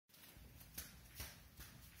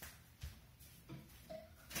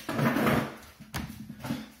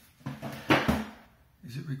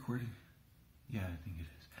Is it recording? Yeah, I think it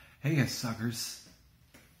is. Hey, you suckers.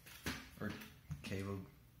 Or cable,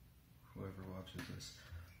 whoever watches this.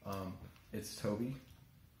 It's Toby.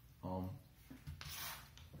 And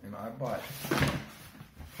I bought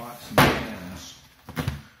pots and pans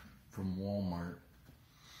from Walmart.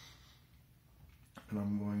 And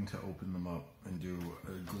I'm going to open them up and do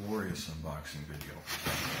a glorious unboxing video.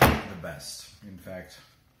 The best. In fact,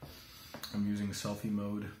 I'm using selfie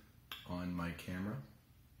mode on my camera,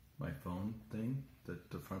 my phone thing,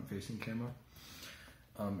 the front-facing camera,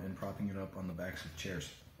 and propping it up on the backs of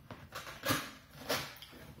chairs.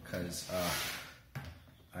 Because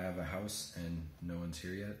I have a house and no one's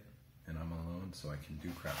here yet, and I'm alone, so I can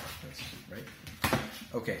do crap like this, right?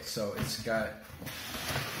 Okay, so it's got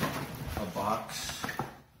a box,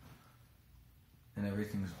 and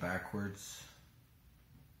everything's backwards.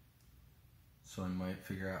 So I might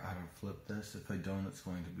figure out how to flip this. If I don't, it's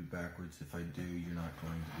going to be backwards. If I do, you're not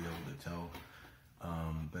going to be able to tell.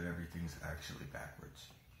 But everything's actually backwards.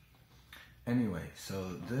 Anyway,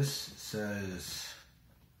 so this says,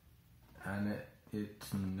 and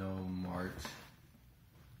it's no Mart.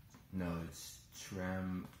 No, it's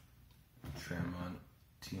Tramontina.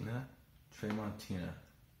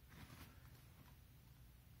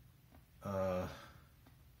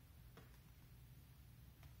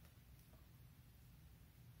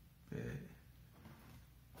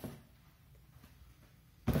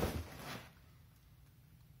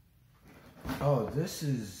 Oh, this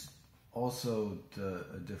is also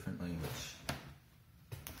a different language.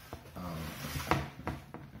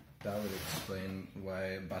 That would explain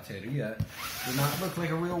why bateria did not look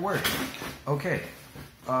like a real word. Okay,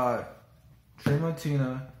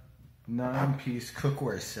 Tramontina 9-piece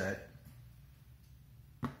cookware set.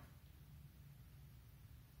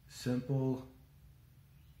 Simple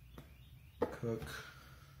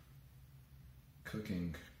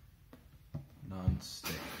cooking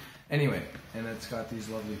non-stick. Anyway, and it's got these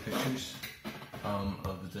lovely pictures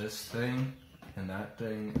of this thing and that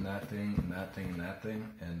thing and that thing and that thing and that thing,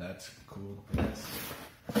 and that's cool, I guess.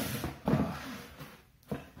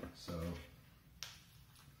 So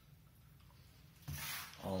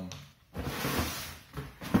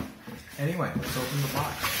anyway, let's open the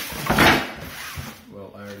box.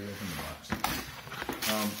 Well, I already opened the box.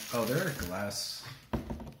 Oh, there are glass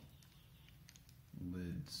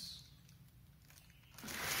lids.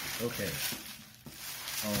 Okay.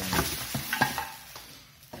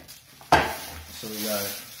 So we got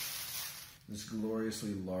this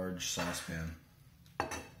gloriously large saucepan.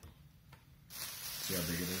 See how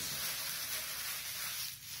big it is?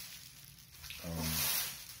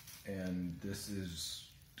 And this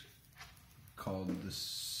is called the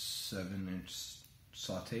 7-inch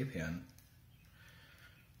saute pan.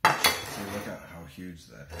 So look at how huge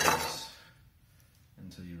that is.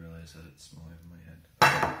 Until you realize that it's smaller than my head.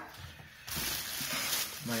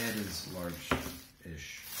 My head is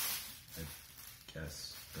large-ish, I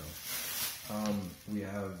guess, though. We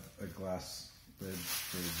have a glass lid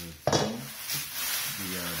for the thing, the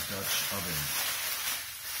Dutch oven.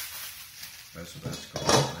 That's what that's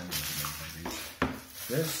called. I'm using these.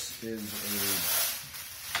 This is a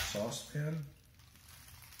saucepan.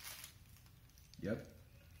 Yep,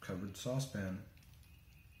 covered saucepan.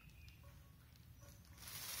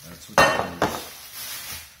 That's what it is.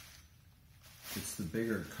 It's the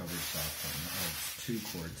bigger covered saucepan. It has 2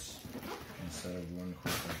 quarts instead of 1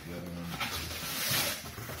 quart like the other one.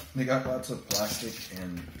 They got lots of plastic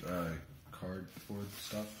and cardboard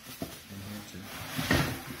stuff in here too.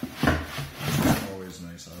 Which is always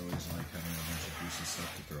nice. I always like having a bunch of useless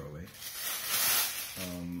stuff to throw away.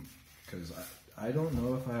 Because I don't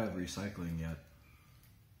know if I have recycling yet.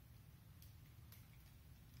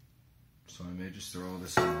 So I may just throw all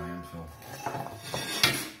this in the landfill.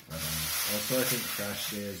 Also, I think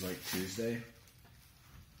trash day is like Tuesday.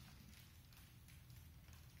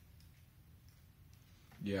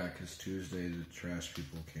 Yeah, because Tuesday the trash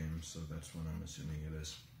people came, so that's when I'm assuming it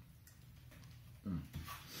is.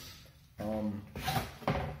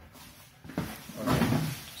 Okay,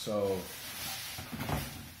 so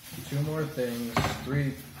 2 more things.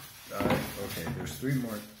 3. Okay, there's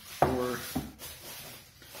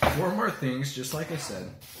 4 more things, just like I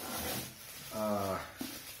said.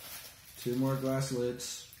 2 more glass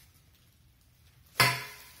lids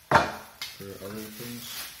for other things,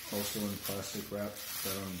 also in plastic wrap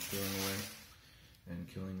that I'm throwing away and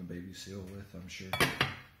killing a baby seal with, I'm sure.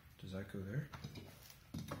 Does that go there?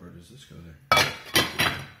 Or does this go there?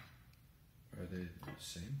 Are they the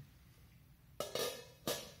same?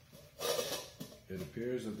 It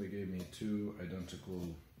appears that they gave me 2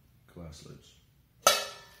 identical glass lids.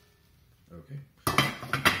 Okay.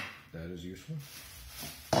 that is useful.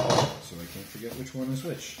 So I can't forget which one is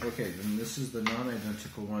which. Okay, then this is the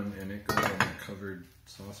non-identical one, and it goes on the covered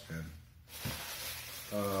saucepan.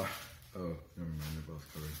 Oh, never mind, they're both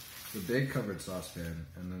covered. The big covered saucepan,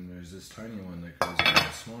 and then there's this tiny one that goes on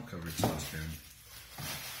the small covered saucepan.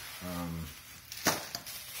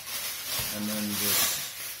 And then this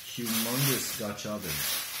humongous Dutch oven.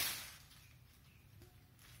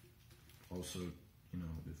 Also, you know,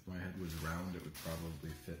 if my head was round, it would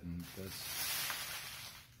probably fit in this.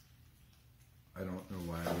 I don't know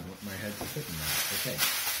why I would want my head to fit in that. Okay.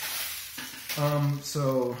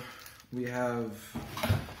 So we have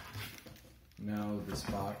now this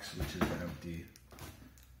box, which is empty,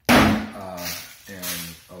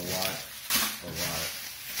 and a lot.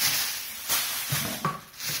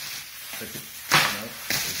 No,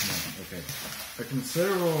 there's none. Okay, a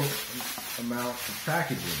considerable amount of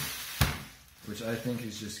packaging, which I think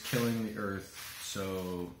is just killing the earth.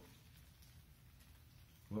 So,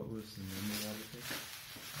 what was the name of that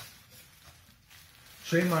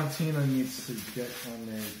again? Tramontina needs to get on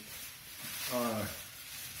there.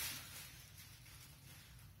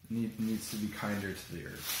 Needs to be kinder to the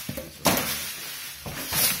earth.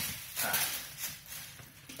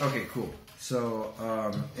 Okay, cool. So,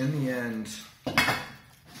 in the end,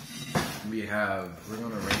 we're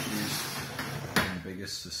going to rank these from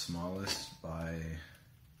biggest to smallest by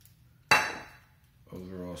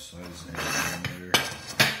overall size and diameter.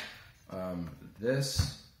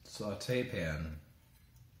 This saute pan,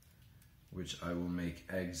 which I will make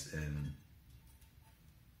eggs in,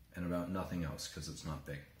 and about nothing else because it's not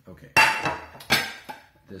big. Okay.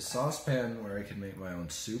 This saucepan where I can make my own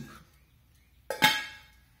soup.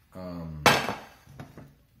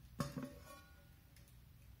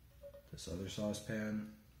 This other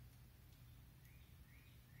saucepan.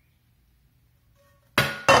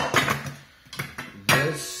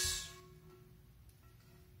 This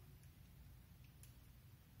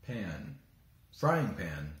pan, frying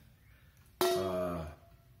pan,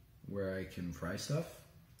 where I can fry stuff.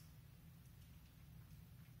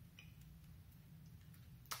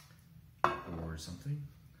 Or something.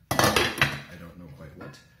 I don't know quite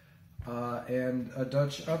what. And a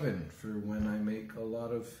Dutch oven for when I make a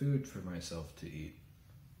lot of food for myself to eat.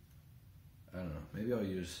 I don't know. Maybe I'll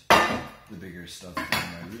use the bigger stuff when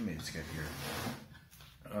my roommates get here.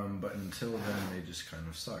 But until then, they just kind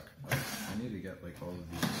of suck. I need to get like all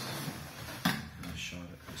of these in a shot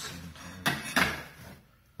at the same time.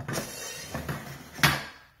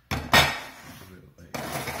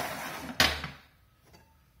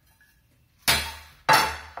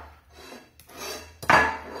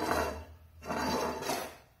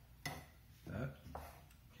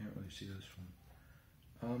 See this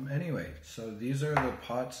one. Anyway, so these are the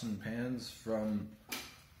pots and pans from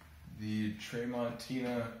the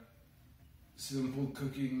Tramontina Simple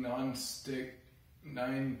Cooking Non-Stick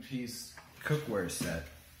 9-piece cookware set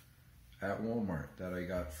at Walmart that I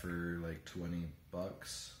got for like $20.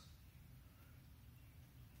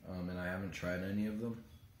 And I haven't tried any of them.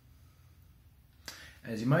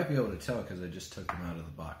 As you might be able to tell because I just took them out of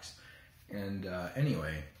the box. And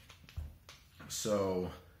anyway, so